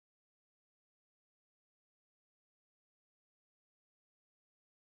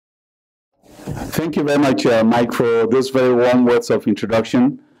Thank you very much, Mike, for those very warm words of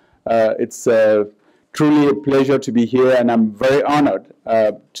introduction. It's truly a pleasure to be here, and I'm very honored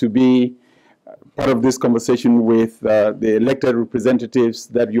to be part of this conversation with the elected representatives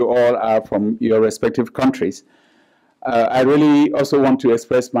that you all are from your respective countries. I really also want to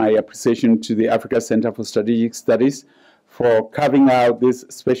express my appreciation to the Africa Center for Strategic Studies for carving out this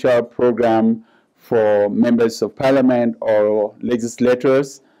special program for members of parliament or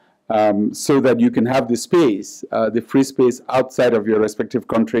legislators, so that you can have the space, the free space outside of your respective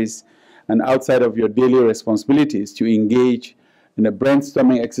countries and outside of your daily responsibilities to engage in a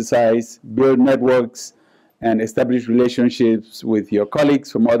brainstorming exercise, build networks, and establish relationships with your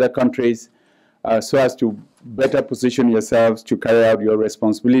colleagues from other countries, so as to better position yourselves to carry out your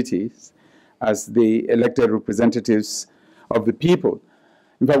responsibilities as the elected representatives of the people.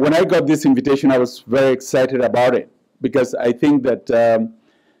 In fact, when I got this invitation, I was very excited about it, because I think that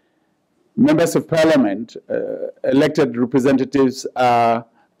members of parliament, elected representatives, are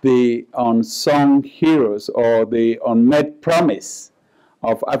the unsung heroes or the unmet promise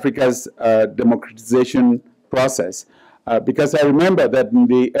of Africa's democratization process. Because I remember that in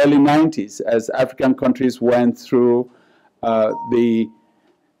the early 90s, as African countries went through the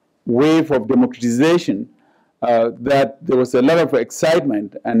wave of democratization, that there was a lot of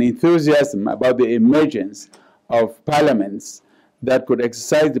excitement and enthusiasm about the emergence of parliaments that could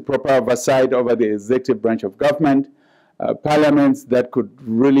exercise the proper oversight over the executive branch of government, parliaments that could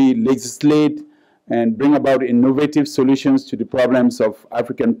really legislate and bring about innovative solutions to the problems of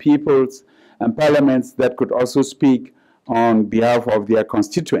African peoples, and parliaments that could also speak on behalf of their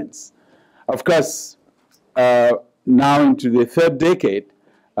constituents. Of course, now into the third decade,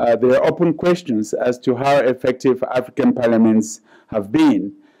 there are open questions as to how effective African parliaments have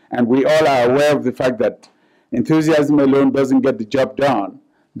been. And we all are aware of the fact that enthusiasm alone doesn't get the job done,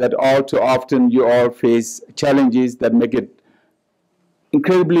 that all too often you all face challenges that make it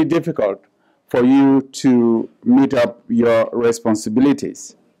incredibly difficult for you to meet up your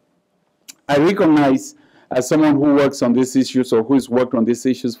responsibilities. I recognize, as someone who works on these issues or who's worked on these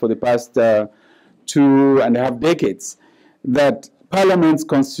issues for the past 2.5 decades, that parliaments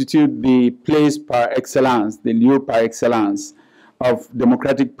constitute the place par excellence, the lieu par excellence of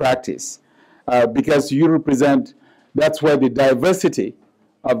democratic practice, because you represent, that's where the diversity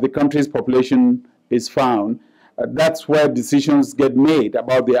of the country's population is found. That's where decisions get made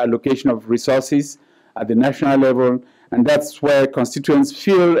about the allocation of resources at the national level, and that's where constituents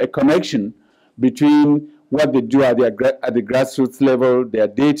feel a connection between what they do at the grassroots level, their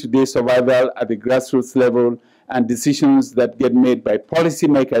day-to-day survival at the grassroots level, and decisions that get made by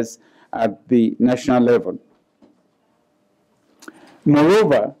policymakers at the national level.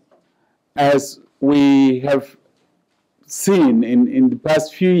 Moreover, as we have seen in the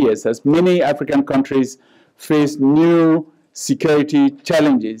past few years, as many African countries face new security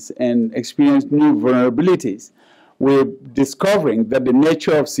challenges and experience new vulnerabilities, we're discovering that the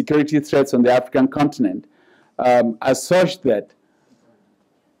nature of security threats on the African continent are such that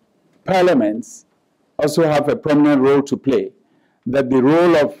parliaments also have a prominent role to play, that the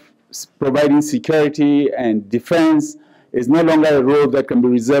role of providing security and defense is no longer a role that can be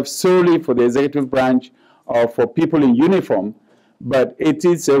reserved solely for the executive branch or for people in uniform, but it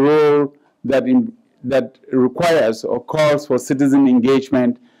is a role that, that requires or calls for citizen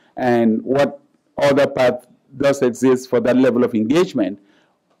engagement, and what other path does exist for that level of engagement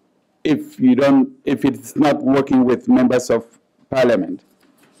if it's not working with members of parliament.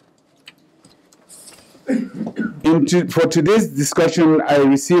 For today's discussion, I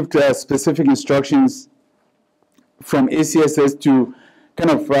received specific instructions from ACSS to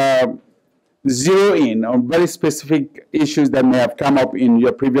kind of zero in on very specific issues that may have come up in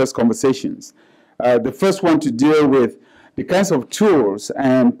your previous conversations. The first one to deal with the kinds of tools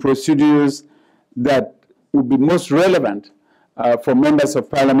and procedures that would be most relevant for members of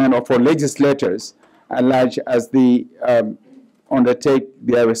parliament or for legislators at large as they undertake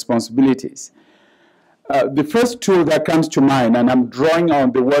their responsibilities. The first tool that comes to mind, and I'm drawing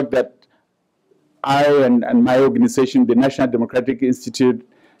on the work that I and my organization, the National Democratic Institute,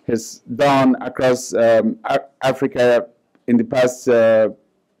 has done across Africa in the past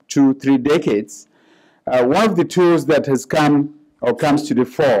 2-3 decades. One of the tools that has come or comes to the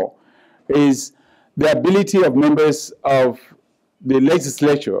fore is the ability of members of the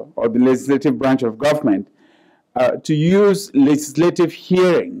legislature or the legislative branch of government to use legislative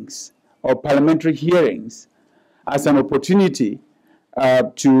hearings or parliamentary hearings as an opportunity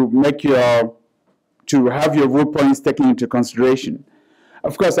to have your viewpoints taken into consideration.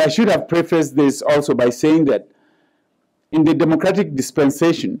 Of course, I should have prefaced this also by saying that in the democratic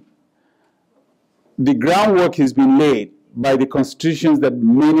dispensation, the groundwork has been laid by the constitutions that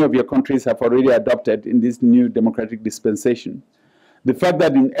many of your countries have already adopted in this new democratic dispensation. The fact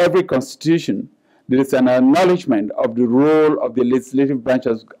that in every constitution there is an acknowledgement of the role of the legislative branch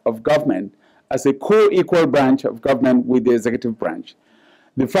of government as a co-equal branch of government with the executive branch.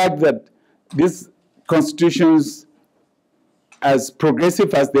 The fact that these constitutions, as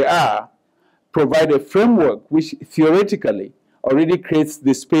progressive as they are, provide a framework which theoretically already creates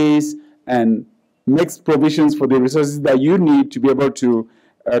the space and makes provisions for the resources that you need to be able to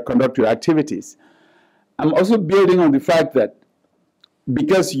conduct your activities. I'm also building on the fact that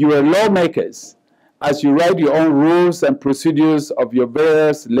because you are lawmakers, as you write your own rules and procedures of your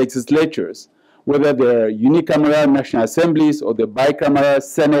various legislatures, whether they're unicameral national assemblies or the bicameral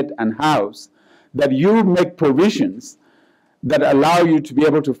Senate and House, that you make provisions that allow you to be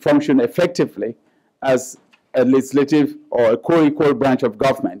able to function effectively as a legislative or a co-equal branch of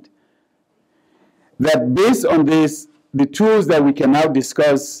government. That based on this, the tools that we can now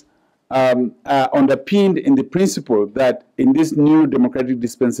discuss are underpinned in the principle that in this new democratic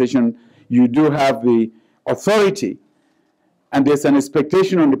dispensation, you do have the authority, and there's an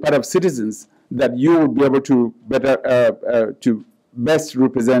expectation on the part of citizens that you will be able to best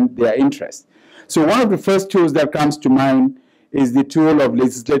represent their interests. So one of the first tools that comes to mind is the tool of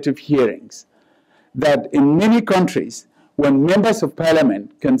legislative hearings. That in many countries, when members of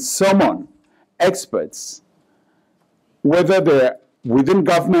parliament can summon experts, whether they're within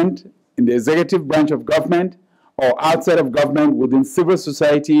government, in the executive branch of government, or outside of government, within civil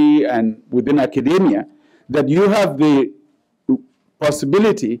society and within academia, that you have the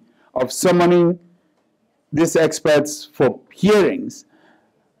possibility of summoning these experts for hearings,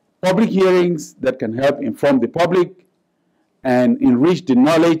 public hearings that can help inform the public and enrich the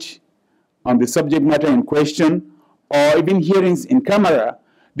knowledge on the subject matter in question, or even hearings in camera,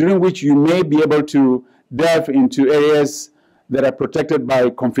 during which you may be able to delve into areas that are protected by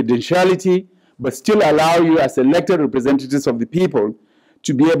confidentiality, but still allow you as elected representatives of the people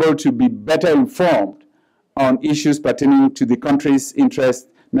to be able to be better informed on issues pertaining to the country's interest,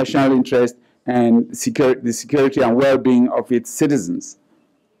 national interest, and the security and well-being of its citizens.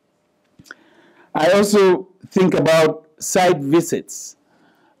 I also think about site visits,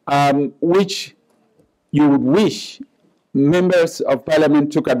 which you would wish members of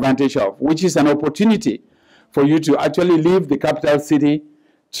parliament took advantage of, which is an opportunity for you to actually leave the capital city,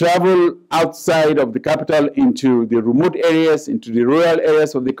 travel outside of the capital into the remote areas, into the rural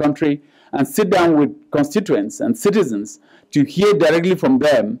areas of the country, and sit down with constituents and citizens to hear directly from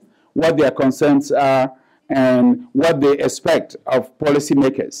them what their concerns are and what they expect of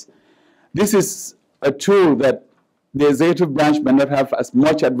policymakers. This is a tool that the executive branch may not have as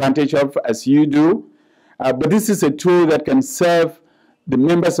much advantage of as you do, but this is a tool that can serve the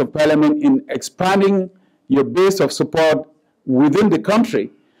members of parliament in expanding your base of support within the country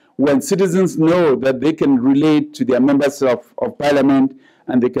when citizens know that they can relate to their members of parliament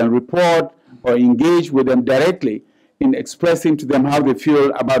and they can report or engage with them directly in expressing to them how they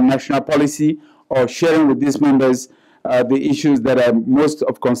feel about national policy or sharing with these members the issues that are most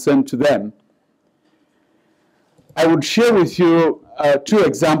of concern to them. I would share with you two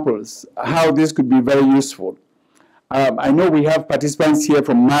examples how this could be very useful. I know we have participants here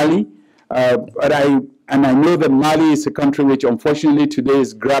from Mali, and I know that Mali is a country which unfortunately today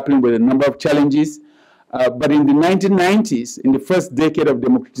is grappling with a number of challenges. But in the 1990s, in the first decade of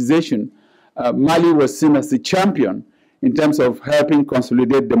democratization, Mali was seen as the champion in terms of helping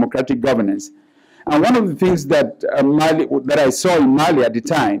consolidate democratic governance. And one of the things that I saw in Mali at the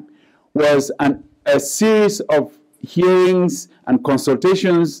time was a series of hearings and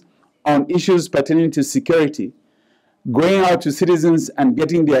consultations on issues pertaining to security, going out to citizens and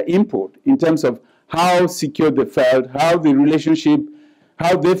getting their input in terms of how secure they felt, how they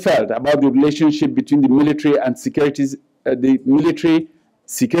felt about the relationship between the military and the military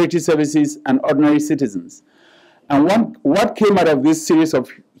security services and ordinary citizens. And what came out of this series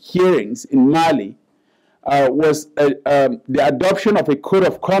of hearings in Mali was the adoption of a code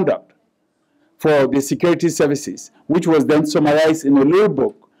of conduct for the security services, which was then summarized in a little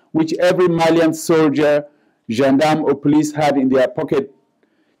book, which every Malian soldier, gendarme, or police had in their pocket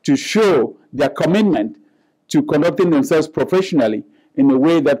to show their commitment to conducting themselves professionally in a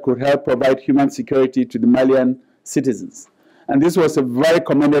way that could help provide human security to the Malian citizens. And this was a very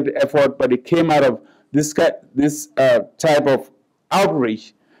commended effort, but it came out of this type of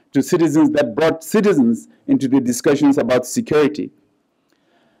outreach to citizens that brought citizens into the discussions about security.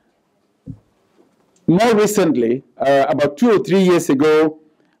 More recently, about 2 or 3 years ago,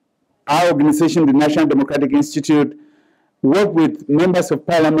 our organization, the National Democratic Institute, worked with members of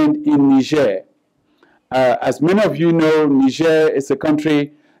parliament in Niger As many of you know, Niger is a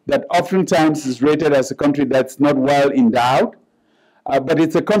country that oftentimes is rated as a country that's not well endowed, but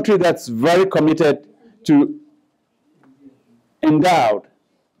it's a country that's very committed to endowed,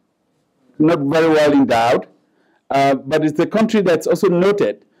 not very well endowed, but it's a country that's also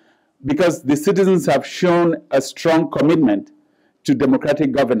noted because the citizens have shown a strong commitment to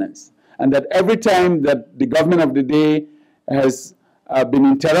democratic governance, and that every time that the government of the day has been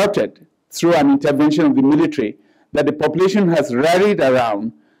interrupted through an intervention of the military, that the population has rallied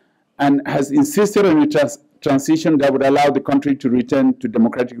around and has insisted on a transition that would allow the country to return to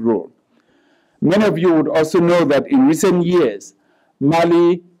democratic rule. Many of you would also know that in recent years,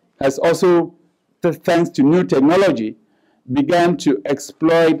 Mali has also, thanks to new technology, began to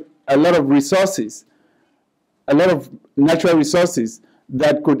exploit a lot of resources, a lot of natural resources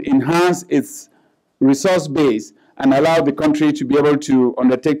that could enhance its resource base and allow the country to be able to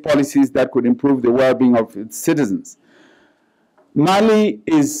undertake policies that could improve the well-being of its citizens. Mali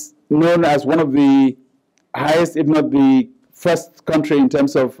is known as one of the highest, if not the first country in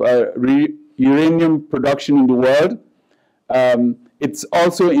terms of uranium production in the world. It's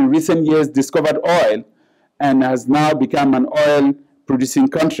also in recent years discovered oil and has now become an oil-producing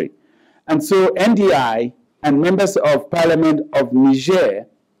country. And so NDI and members of Parliament of Niger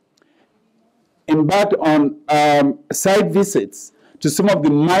embarked on site visits to some of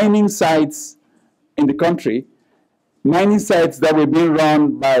the mining sites in the country, mining sites that were being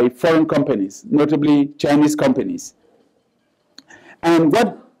run by foreign companies, notably Chinese companies. And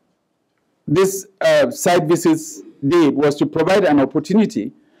what this site visits did was to provide an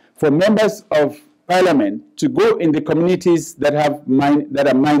opportunity for members of Parliament to go in the communities that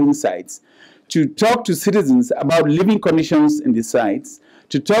are mining sites, to talk to citizens about living conditions in the sites,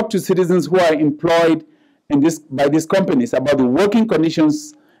 to talk to citizens who are employed by these companies about the working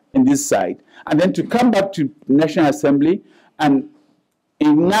conditions in this site, and then to come back to National Assembly and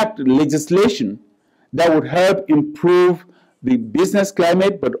enact legislation that would help improve the business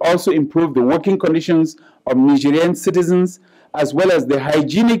climate, but also improve the working conditions of Nigerian citizens, as well as the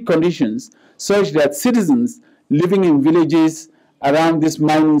hygienic conditions, such that citizens living in villages around these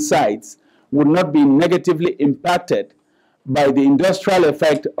mining sites would not be negatively impacted by the industrial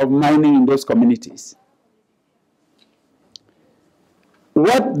effect of mining in those communities.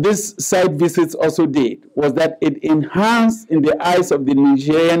 What this site visits also did was that it enhanced in the eyes of the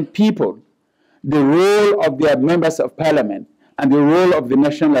Nigerian people the role of their members of Parliament and the role of the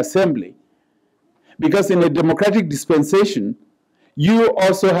National Assembly. Because in a democratic dispensation, you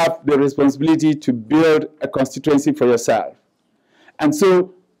also have the responsibility to build a constituency for yourself. And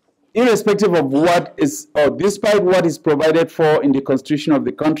so, irrespective of what is, or despite what is provided for in the constitution of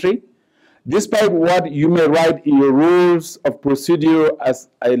the country, despite what you may write in your rules of procedure as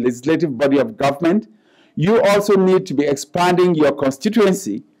a legislative body of government, you also need to be expanding your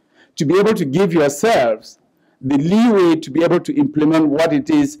constituency to be able to give yourselves the leeway to be able to implement what it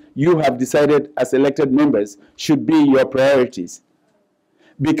is you have decided as elected members should be your priorities.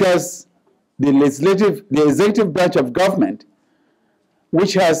 Because the executive branch of government,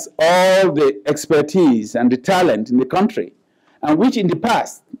 which has all the expertise and the talent in the country, and which in the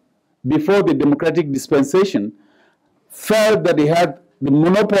past, before the democratic dispensation, felt that they had the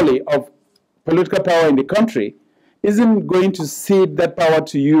monopoly of political power in the country, isn't going to cede that power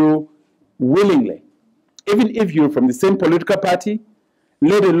to you willingly, even if you're from the same political party,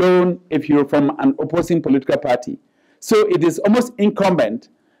 let alone if you're from an opposing political party. So it is almost incumbent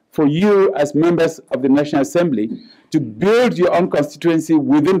for you as members of the National Assembly to build your own constituency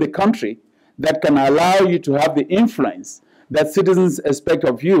within the country that can allow you to have the influence that citizens expect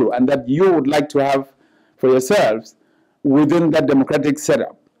of you and that you would like to have for yourselves within that democratic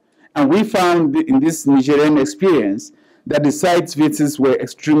setup. And we found in this Nigerian experience that the site visits were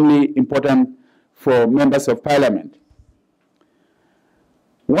extremely important for members of Parliament.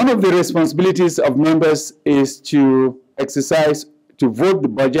 One of the responsibilities of members is to vote the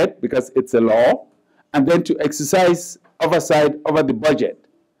budget because it's a law, and then to exercise oversight over the budget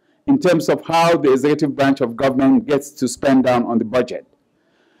in terms of how the executive branch of government gets to spend down on the budget.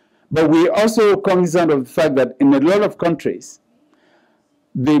 But we're also cognizant of the fact that in a lot of countries,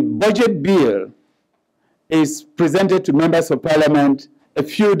 the budget bill is presented to members of Parliament a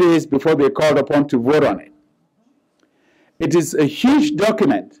few days before they're called upon to vote on it. It is a huge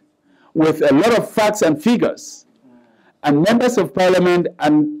document with a lot of facts and figures, and members of Parliament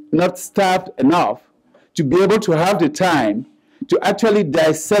are not staffed enough to be able to have the time to actually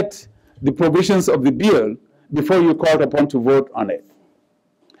dissect the provisions of the bill before you're called upon to vote on it.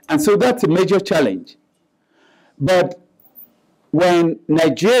 And so that's a major challenge. But when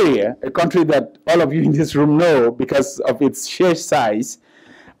Nigeria, a country that all of you in this room know because of its sheer size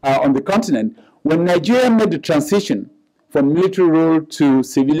on the continent, when Nigeria made the transition from military rule to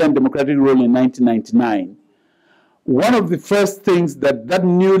civilian democratic rule in 1999, one of the first things that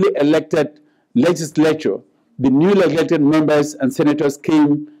newly elected legislature, the newly elected members and senators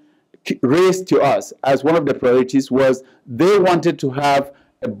raised to us as one of the priorities was they wanted to have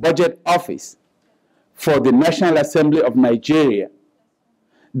a budget office for the National Assembly of Nigeria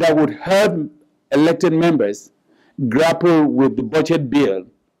that would help elected members grapple with the budget bill,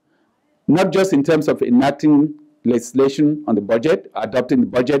 not just in terms of enacting legislation on the budget, adopting the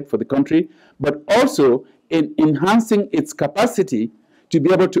budget for the country, but also in enhancing its capacity to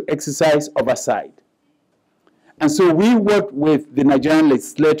be able to exercise oversight. And so we worked with the Nigerian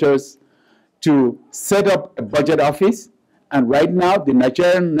legislators to set up a budget office. And right now, the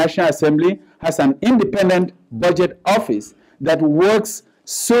Nigerian National Assembly has an independent budget office that works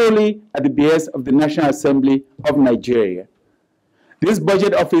solely at the behest of the National Assembly of Nigeria. This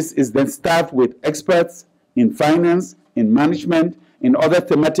budget office is then staffed with experts in finance, in management, in other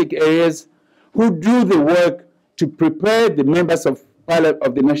thematic areas who do the work to prepare the members of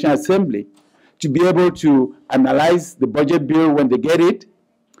the National Assembly to be able to analyze the budget bill when they get it.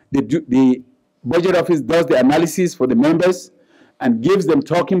 The budget office does the analysis for the members and gives them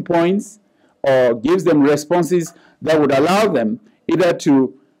talking points or gives them responses that would allow them either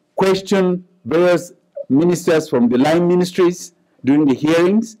to question various ministers from the line ministries during the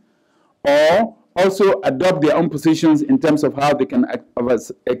hearings, or also adopt their own positions in terms of how they can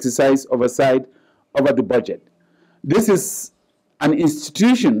exercise oversight over the budget. This is an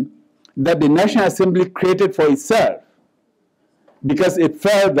institution that the National Assembly created for itself because it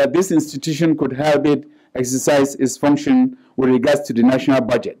felt that this institution could help it exercise its function with regards to the national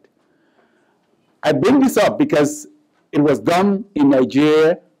budget. I bring this up because it was done in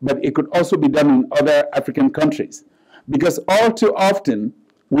Nigeria, but it could also be done in other African countries. Because all too often,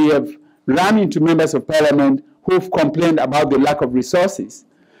 we have run into members of parliament who've complained about the lack of resources.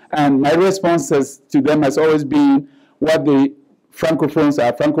 And my response to them has always been what the francophones,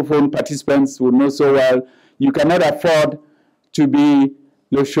 our francophone participants will know so well: you cannot afford to be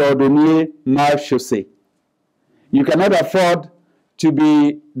le cordonnier mal chaussé. You cannot afford to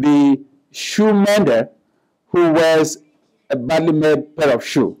be the shoe mender who wears a badly made pair of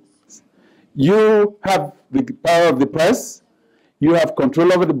shoes. You have the power of the press. You have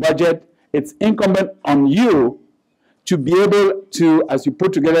control over the budget. It's incumbent on you to be able to, as you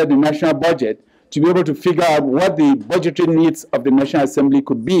put together the national budget, to be able to figure out what the budgetary needs of the National Assembly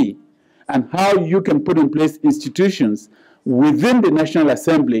could be and how you can put in place institutions within the National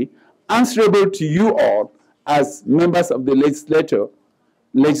Assembly answerable to you all as members of the legislature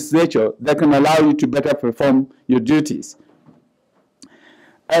that can allow you to better perform your duties.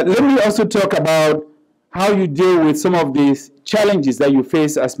 Let me also talk about how you deal with some of these challenges that you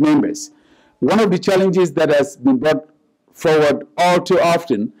face as members. One of the challenges that has been brought forward all too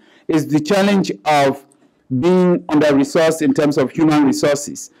often is the challenge of being under-resourced in terms of human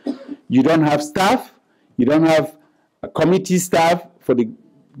resources. You don't have staff, you don't have a committee staff for the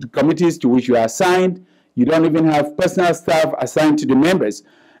committees to which you are assigned, you don't even have personal staff assigned to the members.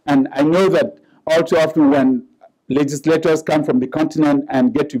 And I know that all too often when legislators come from the continent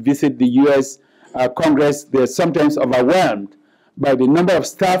and get to visit the US Congress, they're sometimes overwhelmed by the number of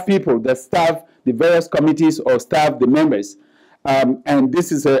staff people that staff the various committees or staff the members. And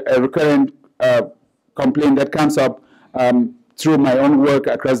this is a recurrent complaint that comes up through my own work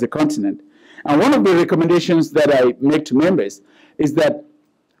across the continent. And one of the recommendations that I make to members is that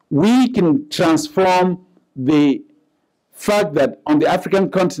we can transform the fact that on the African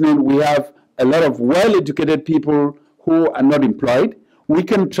continent we have a lot of well-educated people who are not employed. We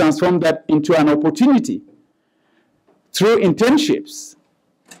can transform that into an opportunity through internships.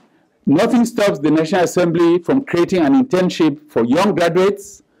 Nothing stops the National Assembly from creating an internship for young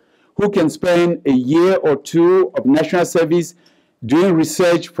graduates who can spend a year or two of national service doing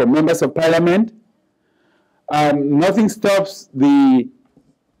research for members of parliament. Nothing stops the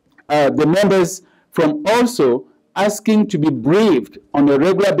members from also asking to be briefed on a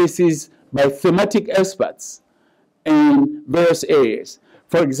regular basis by thematic experts in various areas.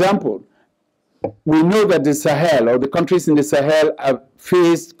 For example, we know that the Sahel, or the countries in the Sahel, are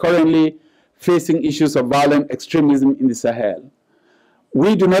currently facing issues of violent extremism in the Sahel.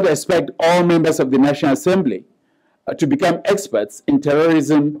 We do not expect all members of the National Assembly to become experts in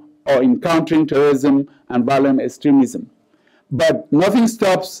terrorism or in countering terrorism and violent extremism. But nothing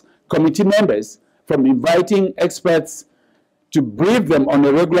stops committee members from inviting experts to brief them on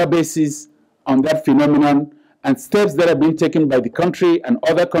a regular basis on that phenomenon and steps that have been taken by the country and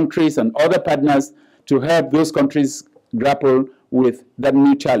other countries and other partners to help those countries grapple with that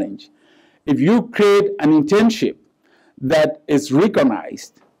new challenge. If you create an internship that is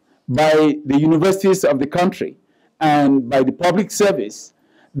recognized by the universities of the country and by the public service,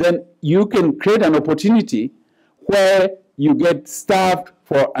 then you can create an opportunity where you get staffed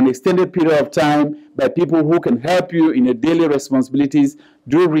for an extended period of time by people who can help you in your daily responsibilities,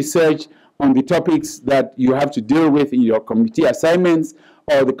 do research on the topics that you have to deal with in your committee assignments,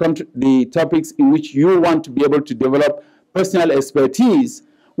 or the topics in which you want to be able to develop personal expertise,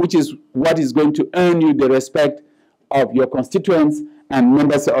 which is what is going to earn you the respect of your constituents and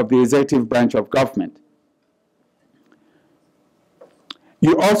members of the executive branch of government.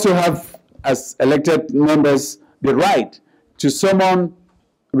 You also have, as elected members, the right to summon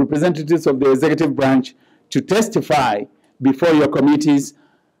representatives of the executive branch to testify before your committees,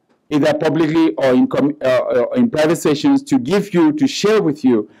 either publicly or in private sessions, to share with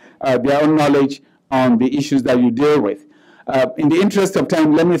you their own knowledge on the issues that you deal with. In the interest of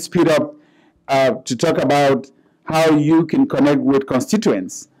time, let me speed up to talk about how you can connect with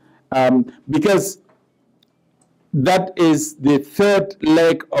constituents, because that is the third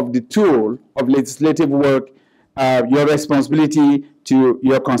leg of the tool of legislative work, your responsibility to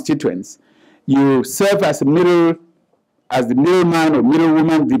your constituents. You serve as the middleman or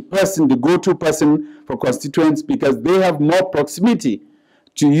middlewoman, the go-to person for constituents, because they have more proximity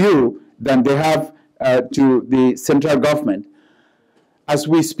to you than they have to the central government. As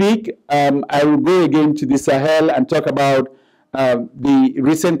we speak, I will go again to the Sahel and talk about the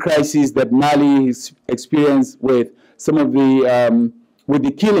recent crisis that Mali has experienced with some of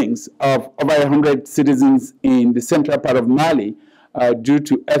the killings of over 100 citizens in the central part of Mali due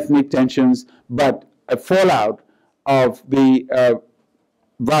to ethnic tensions, but a fallout of the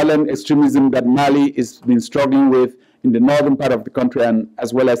violent extremism that Mali has been struggling with in the northern part of the country and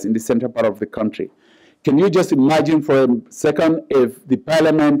as well as in the central part of the country. Can you just imagine for a second if the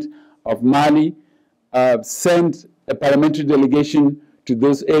Parliament of Mali sent a parliamentary delegation to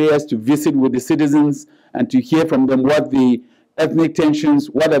those areas to visit with the citizens and to hear from them what the ethnic tensions,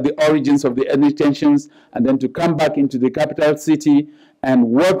 what are the origins of the ethnic tensions, and then to come back into the capital city and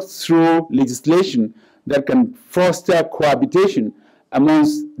work through legislation that can foster cohabitation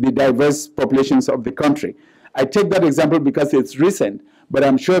amongst the diverse populations of the country. I take that example because it's recent, but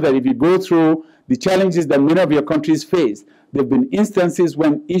I'm sure that if you go through the challenges that many of your countries face, there have been instances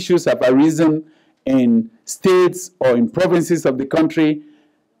when issues have arisen in states or in provinces of the country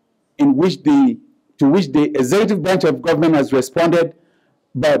to which the executive branch of government has responded,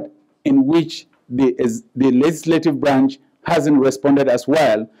 but in which the legislative branch hasn't responded as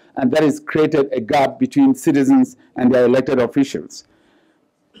well, and that has created a gap between citizens and their elected officials.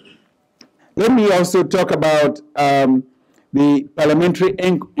 Let me also talk about the parliamentary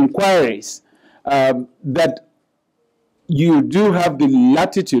inquiries that you do have the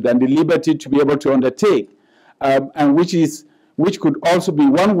latitude and the liberty to be able to undertake, and which could also be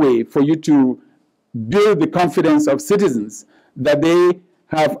one way for you to build the confidence of citizens that they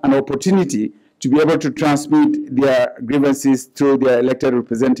have an opportunity to be able to transmit their grievances through their elected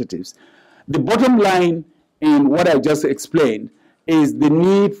representatives. The bottom line in what I just explained is the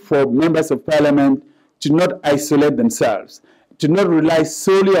need for members of parliament to not isolate themselves, to not rely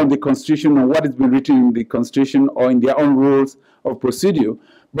solely on the Constitution or what has been written in the Constitution or in their own rules of procedure,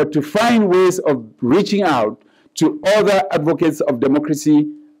 but to find ways of reaching out to other advocates of democracy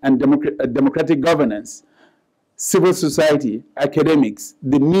and democratic governance, civil society, academics,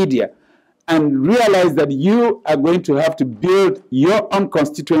 the media, and realize that you are going to have to build your own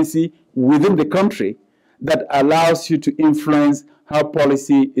constituency within the country that allows you to influence how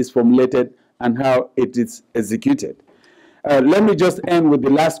policy is formulated and how it is executed. Let me just end with the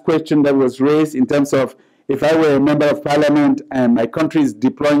last question that was raised in terms of if I were a member of parliament and my country is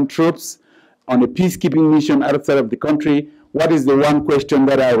deploying troops on a peacekeeping mission outside of the country, what is the one question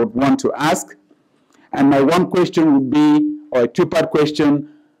that I would want to ask? And my one question would be, or a two-part question,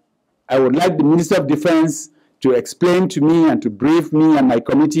 I would like the Minister of Defense to explain to me and to brief me and my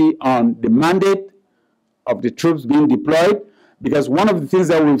committee on the mandate of the troops being deployed, because one of the things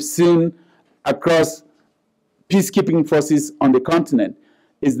that we've seen across peacekeeping forces on the continent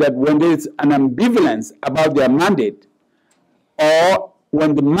is that when there is an ambivalence about their mandate, or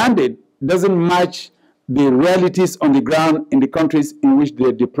when the mandate doesn't match the realities on the ground in the countries in which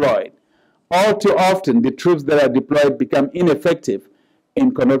they're deployed, all too often the troops that are deployed become ineffective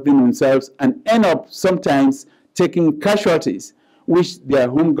in conducting themselves and end up sometimes taking casualties which their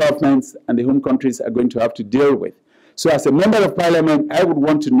home governments and the home countries are going to have to deal with. So as a member of parliament, I would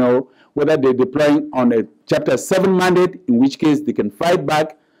want to know whether they're deploying on a Chapter 7 mandate, in which case they can fight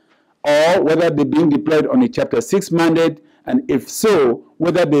back, or whether they're being deployed on a Chapter 6 mandate, and if so,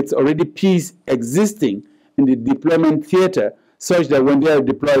 whether there's already peace existing in the deployment theater such that when they are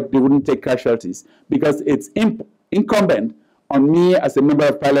deployed, they wouldn't take casualties. Because it's incumbent on me as a member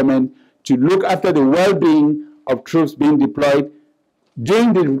of parliament to look after the well-being of troops being deployed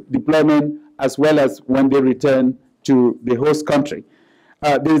during the deployment as well as when they return to the host country.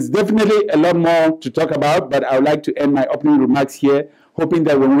 There's definitely a lot more to talk about, but I would like to end my opening remarks here, hoping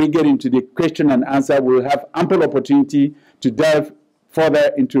that when we get into the question and answer, we'll have ample opportunity to delve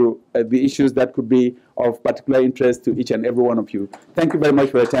further into the issues that could be of particular interest to each and every one of you. Thank you very much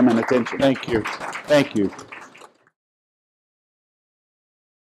for your time and attention. Thank you. Thank you.